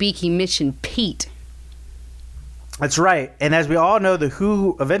 Dozy, Beaky, Mitch, and Pete. That's right. And as we all know, The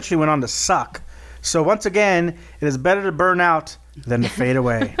Who eventually went on to suck. So once again, it is better to burn out than to fade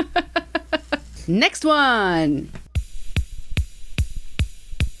away. Next one.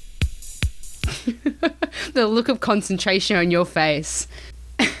 The look of concentration on your face.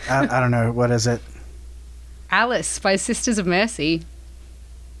 I don't know. What is it? Alice by Sisters of Mercy.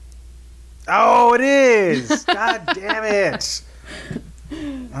 Oh, it is. God damn it.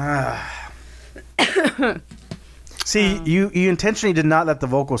 See, you intentionally did not let the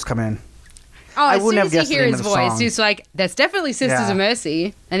vocals come in. Oh, as soon as you hear his voice, it's like, that's definitely Sisters of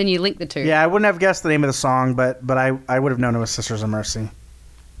Mercy. And then you link the two. Yeah, I wouldn't have guessed the name of the song, but I would have known it was Sisters of Mercy.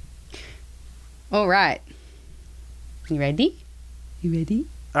 All right. You ready? All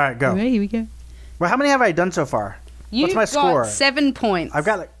right, go. All right, here we go. Well, how many have I done so far? What's my score? 7 points. I've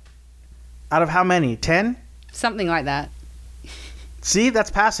got out of how many? 10? Something like that. See,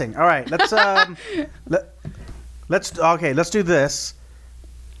 that's passing. All right, let's let's do this.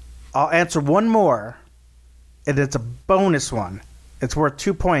 I'll answer one more, and it's a bonus one. It's worth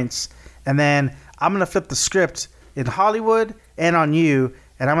 2 points, and then I'm gonna flip the script in Hollywood and on you,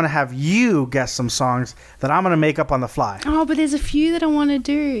 and I'm gonna have you guess some songs that I'm gonna make up on the fly. Oh, but there's a few that I want to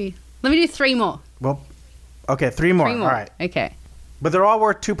do. Let me do 3 more. Well, okay, 3 more. All right. Okay. But they're all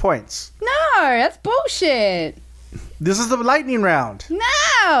worth 2 points. No, that's bullshit. This is the lightning round.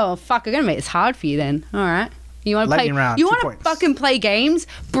 No, fuck! I'm gonna make this hard for you then. All right. You want to play? Round, you want to fucking play games?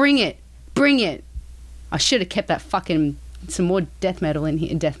 Bring it. I should have kept that fucking some more death metal in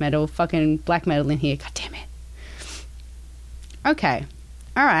here. Death metal, fucking black metal in here. God damn it. Okay.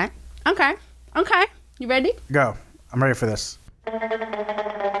 All right. Okay. You ready? Go. I'm ready for this.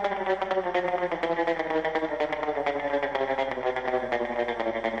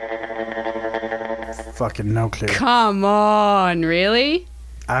 Fucking no clue. Come on, really?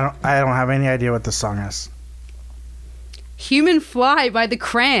 I don't have any idea what this song is. Human Fly by the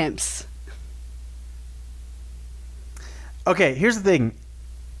Cramps. Okay, here's the thing.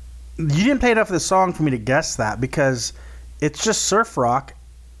 You didn't play enough of the song for me to guess that because it's just surf rock,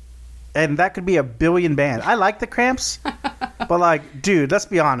 and that could be a billion band. I like the Cramps, but like, dude, let's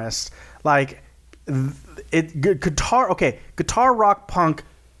be honest. Like, guitar rock punk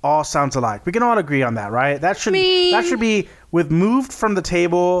all sounds alike. We can all agree on that, right? That should be with Moved from the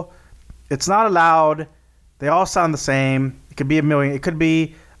Table. It's Not Allowed. They all sound the same. It could be a million. It could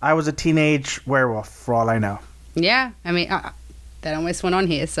be I Was a Teenage Werewolf, for all I know. Yeah, I mean, that almost went on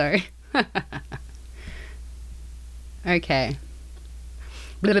here, so. Okay.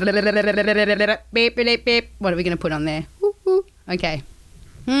 Beep, beep, beep. What are we going to put on there? Okay.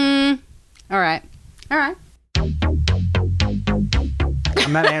 All right. I'm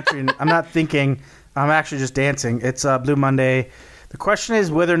not answering. I'm not thinking. I'm actually just dancing. It's Blue Monday. The question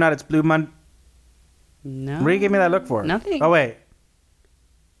is whether or not it's Blue Monday. No. What do you give me that look for? Nothing. Oh, wait.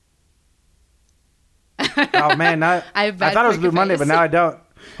 Oh, man. I thought it was Blue Monday, but now I don't.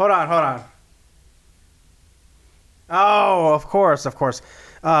 Hold on. Oh, of course.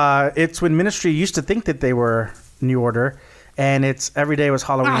 It's when Ministry used to think that they were New Order, and it's Every Day Was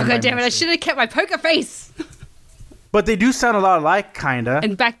Halloween. Oh, God damn it. I should have kept my poker face. But they do sound a lot alike, kind of.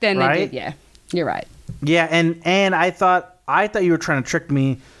 And back then right? they did, yeah. You're right. Yeah, and I thought you were trying to trick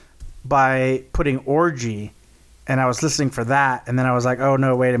me by putting Orgy, and I was listening for that, and then I was like, oh,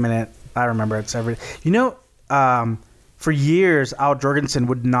 no, wait a minute. I remember it's Every Day. You know, for years, Al Jorgensen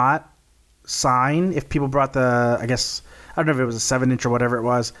would not sign if people brought the, I guess, I don't know if it was a 7-inch or whatever it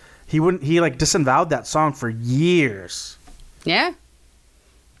was. He disavowed that song for years. Yeah.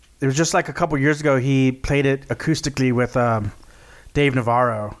 It was just like a couple years ago, he played it acoustically with Dave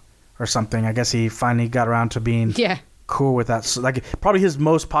Navarro or something. I guess he finally got around to being cool with that. Like, probably his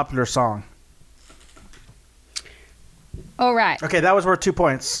most popular song. All right. Okay, that was worth 2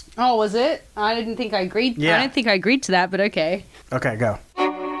 points. Oh, was it? I didn't think I agreed. Yeah. I don't think I agreed to that, but okay. Okay, go.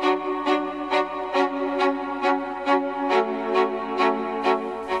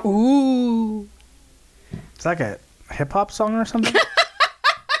 Ooh. It's like a hip-hop song or something?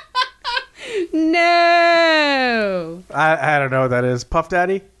 No. I don't know what that is. Puff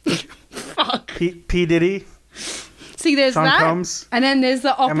Daddy? Fuck. P. Diddy? See, there's Sean that. Combs? And then there's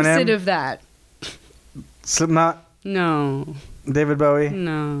the opposite Eminem? of that. Slipknot? No. David Bowie?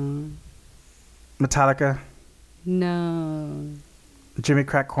 No. Metallica? No. Jimmy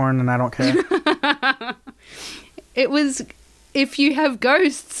Crack Corn and I Don't Care? It was If You Have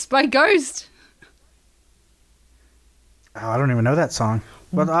Ghosts by Ghost. Oh, I don't even know that song.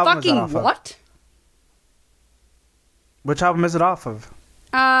 What album is that off of? What? Which album is it off of?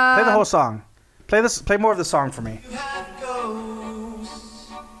 Play the whole song. Play more of the song for me. You have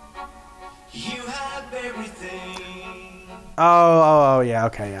ghosts. You have everything. Oh, yeah,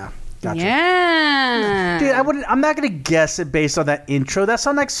 okay, yeah. Gotcha. Yeah. Dude, I'm not gonna guess it based on that intro. That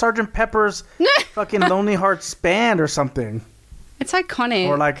sounds like Sgt. Pepper's fucking Lonely Hearts Band or something. It's iconic.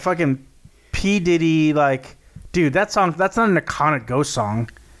 Or like fucking P. Diddy, like, dude, that's not an iconic Ghost song.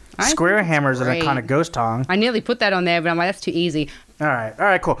 Square Hammer's an iconic Ghost song. I nearly put that on there, but I'm like, that's too easy. All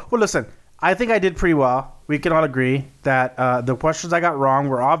right, cool. Well, listen, I think I did pretty well. We can all agree that the questions I got wrong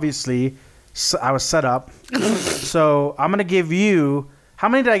were obviously, I was set up. So I'm going to give you, how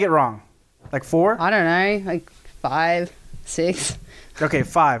many did I get wrong? Like 4? I don't know, like 5, 6. Okay,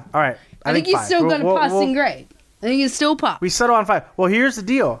 5. All right. I think you 5. still got a passing grade. I think you still pass. We settle on 5. Well, here's the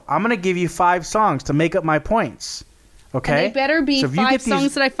deal. I'm going to give you 5 songs to make up my points. Okay? And they better be 5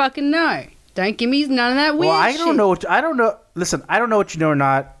 songs that I fucking know. Don't give me none of that weird shit. Well, I don't know. Listen, I don't know what you know or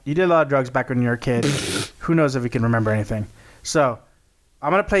not. You did a lot of drugs back when you were a kid. Who knows if you can remember anything. So,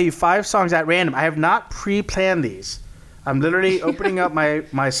 I'm going to play you 5 songs at random. I have not pre-planned these. I'm literally opening up my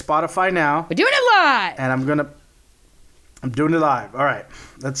Spotify now. We're doing it live! And I'm doing it live. All right.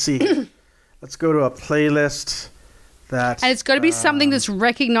 Let's see. Let's go to a playlist that... And it's got to be something that's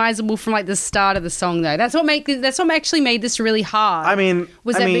recognizable from like the start of the song, though. That's what actually made this really hard. I mean,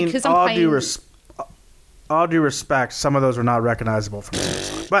 because I'm playing... all due respect, some of those were not recognizable from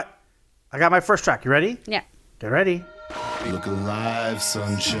me. But I got my first track. You ready? Yeah. Get ready. Look alive,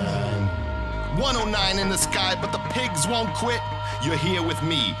 sunshine. 109 in the sky, but the pigs won't quit. You're here with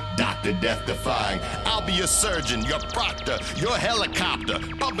me, Dr. Death Defying. I'll be your surgeon, your proctor, your helicopter,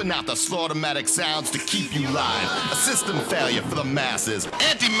 pumping out the slaughtermatic sounds to keep you live. A system failure for the masses,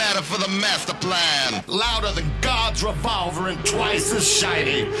 antimatter for the master plan. Louder than God's revolver and twice as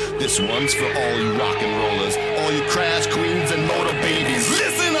shiny. This one's for all you rock and rollers, all you crash queens and motor babies.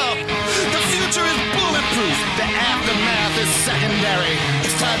 Listen up! The future is bulletproof. The aftermath is secondary.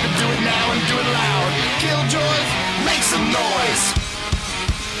 It's time to do it now and do it loud. Killjoys, make some noise.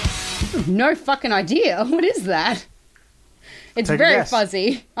 No fucking idea. What is that? It's Take a very guess.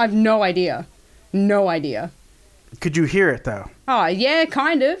 fuzzy. I have no idea. No idea. Could you hear it, though? Oh, yeah,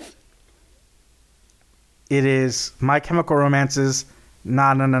 kind of. It is My Chemical Romance's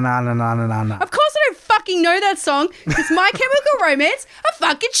Na Na Na Na Na Na Na Na. Of course I don't fucking know that song, because My Chemical Romance are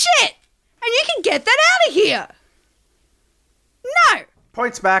fucking shit. And you can get that out of here. No.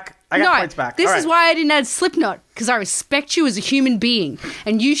 Points back. I got points back. This All is right. why I didn't add Slipknot, because I respect you as a human being,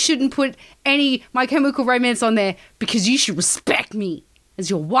 and you shouldn't put any My Chemical Romance on there because you should respect me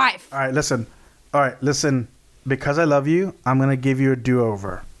as your wife. All right, listen. Because I love you, I'm going to give you a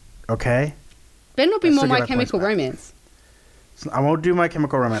do-over, okay? Better not be more My Chemical Romance. So I won't do My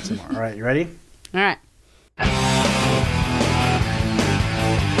Chemical Romance anymore. All right, you ready? All right.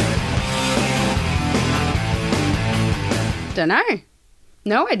 Don't know.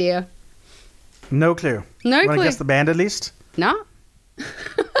 No idea. No clue. No you clue. Want to guess the band at least? No.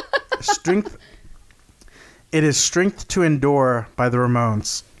 Strength. It is Strength to Endure by the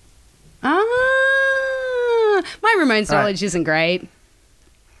Ramones. Ah, my Ramones knowledge isn't great.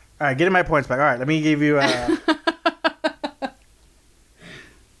 All right, getting my points back. All right, let me give you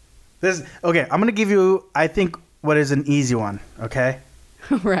this. Okay, I'm gonna give you, I think, what is an easy one. Okay.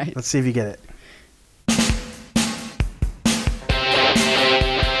 Right. Let's see if you get it.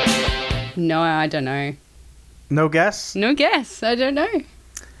 No, I don't know. No guess? No guess. I don't know.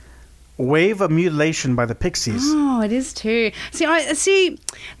 Wave of Mutilation by the Pixies. Oh, it is too. See, I see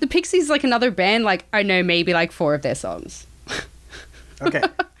the Pixies like another band. Like I know maybe like 4 of their songs. Okay. All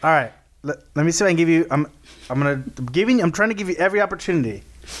right. Let me see if I can give you. I'm trying to give you every opportunity.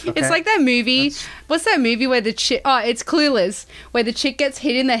 Okay? It's like that movie. What's that movie where the chick? Oh, it's Clueless, where the chick gets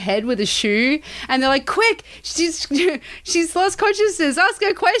hit in the head with a shoe, and they're like, "Quick, she's lost consciousness. Ask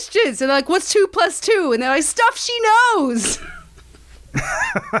her questions." And they're like, "What's 2 + 2?" And they're like, "Stuff she knows."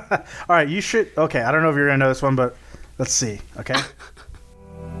 All right, you should. Okay, I don't know if you're gonna know this one, but let's see. Okay.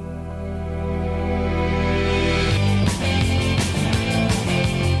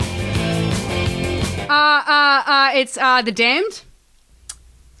 It's The Damned.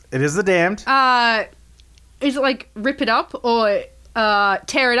 It is The Damned. Is it like Rip It Up or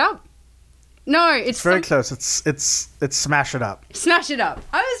Tear It Up? No, it's very close. It's Smash It Up. Smash It Up.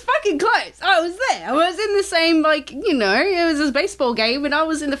 I was fucking close. I was there. I was in the same, like, you know, it was a baseball game and I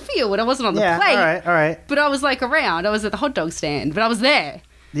was in the field and I wasn't on the plate. All right. But I was like around. I was at the hot dog stand, but I was there.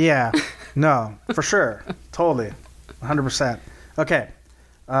 Yeah. No, for sure. Totally. 100%. Okay.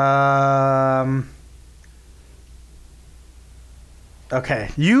 Okay.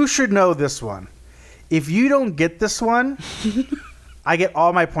 You should know this one. If you don't get this one, I get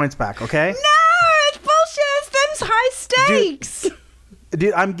all my points back, okay? No, it's bullshit. It's them's high stakes.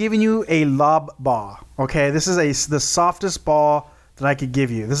 Dude, I'm giving you a lob ball, okay? This is the softest ball that I could give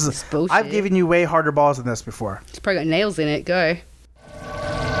you. This is bullshit. I've given you way harder balls than this before. It's probably got nails in it. Go.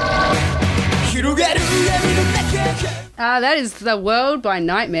 That is The World by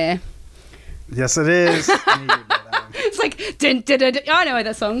Nightmare. Yes, it is. It's like, dun, dun, dun, dun. I know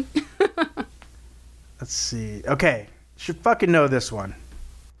that song. Let's see. Okay. Should fucking know this one.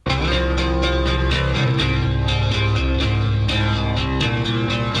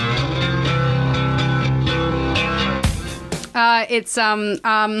 It's that's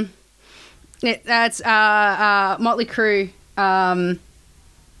Motley Crue. Oh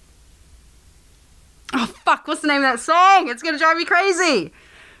fuck! What's the name of that song? It's gonna drive me crazy.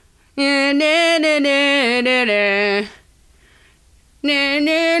 Na na na na na na. Na,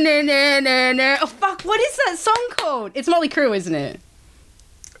 na, na, na, na, na. Oh fuck! What is that song called? It's Motley Crue, isn't it?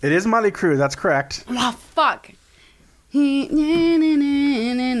 It is Motley Crue. That's correct. Oh fuck! Na, na,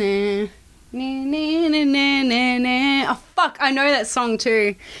 na, na, na. Na, na, na, na, na. Oh fuck! I know that song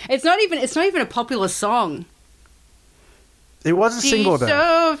too. It's not even a popular song. It was a single though.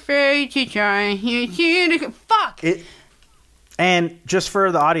 So afraid to try. Fuck! And just for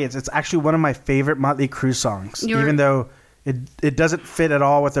the audience, it's actually one of my favorite Motley Crue songs, even though it doesn't fit at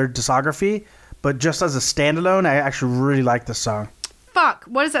all with their discography. But just as a standalone, I actually really like this song. Fuck!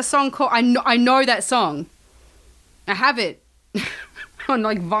 What is that song called? I know that song. I have it on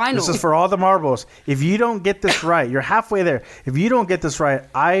like vinyl. This is for all the marbles. If you don't get this right, you're halfway there. If you don't get this right,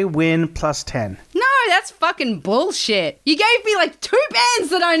 I win plus 10. No, that's fucking bullshit. You gave me like 2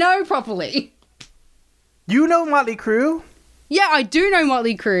 bands that I know properly. You know Motley Crue? Yeah, I do know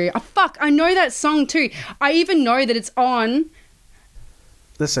Motley Crue. Oh, fuck, I know that song too. I even know that it's on.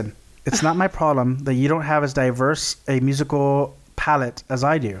 Listen, it's not my problem that you don't have as diverse a musical palette as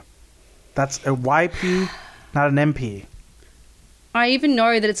I do. That's a YP, not an MP. I even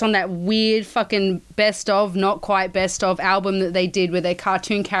know that it's on that weird fucking best of, not quite best of album that they did with their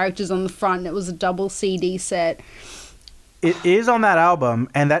cartoon characters on the front. And it was a double CD set. It is on that album,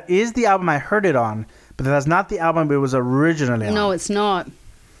 and that is the album I heard it on. But that's not the album it was originally on. No, it's not.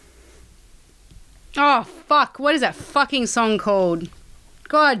 Oh, fuck. What is that fucking song called?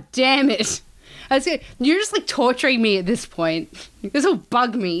 God damn it. You're just like torturing me at this point. This will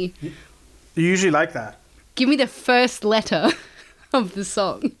bug me. You usually like that. Give me the first letter of the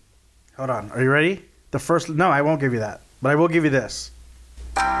song. Hold on. Are you ready? the first. No, I won't give you that, but I will give you this.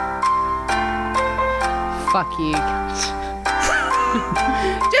 Fuck you.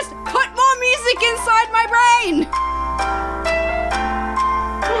 Just put more music inside my brain.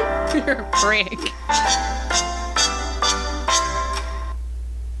 You're a prick.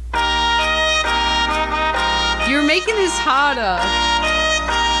 You're making this harder.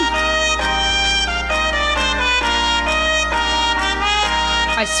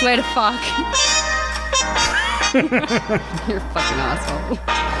 I swear to fuck. You're a fucking asshole.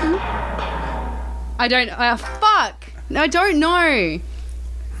 I don't. Fuck. I don't know.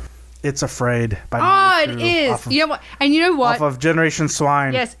 It's Afraid by Motley Crue. It is. You know what? And you know what? Off of Generation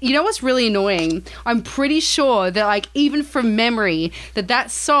Swine. Yes. You know what's really annoying? I'm pretty sure that, like, even from memory,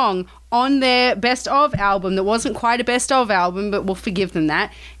 that song on their best of album that wasn't quite a best of album, but we'll forgive them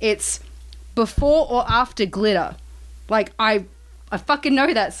that. It's before or after Glitter. Like, I fucking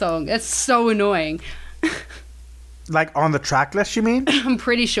know that song. It's so annoying. Like on the track list, you mean? I'm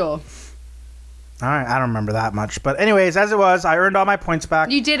pretty sure. All right, I don't remember that much. But anyways, as it was, I earned all my points back.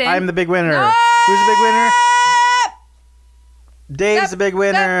 You didn't. I'm the big winner. No! Who's the big winner? Dave's the big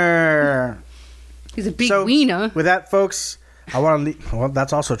winner. He's a big wiener. With that, folks, I want to leave. Well,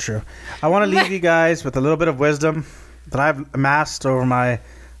 that's also true. I want to leave you guys with a little bit of wisdom that I've amassed over my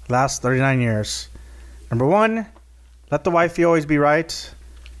last 39 years. Number one, let the wifey always be right,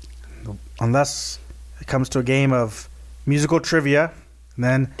 unless it comes to a game of musical trivia.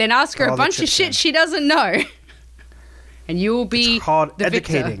 And then ask her a bunch of shit she doesn't know. And you will be it's called the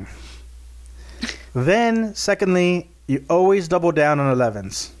educating. Then, secondly, you always double down on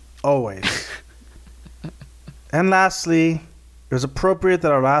 11s. Always. And lastly, it was appropriate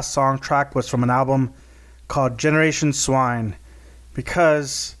that our last song track was from an album called Generation Swine,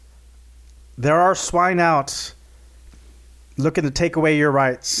 because there are swine out looking to take away your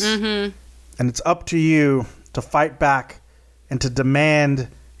rights. Mm-hmm. And it's up to you to fight back and to demand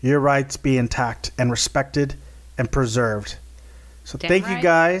your rights be intact and respected and preserved. So thank you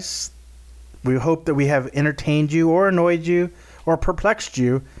guys. We hope that we have entertained you or annoyed you or perplexed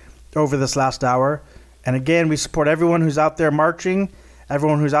you over this last hour. And again, we support everyone who's out there marching,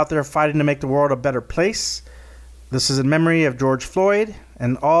 everyone who's out there fighting to make the world a better place. This is in memory of George Floyd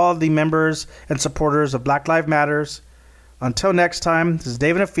and all the members and supporters of Black Lives Matters. Until next time, this is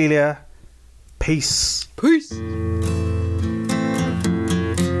Dave and Ophelia. Peace. Peace.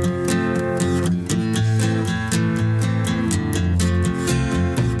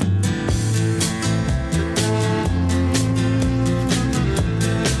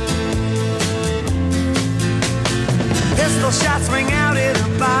 Shots ring out in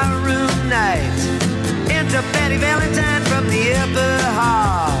a barroom night. Enter Betty Valentine from the upper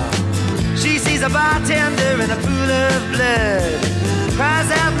hall. She sees a bartender in a pool of blood.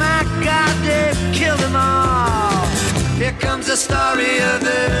 Cries out, my God, they've killed them all. Here comes the story of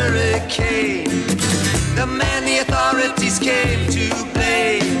the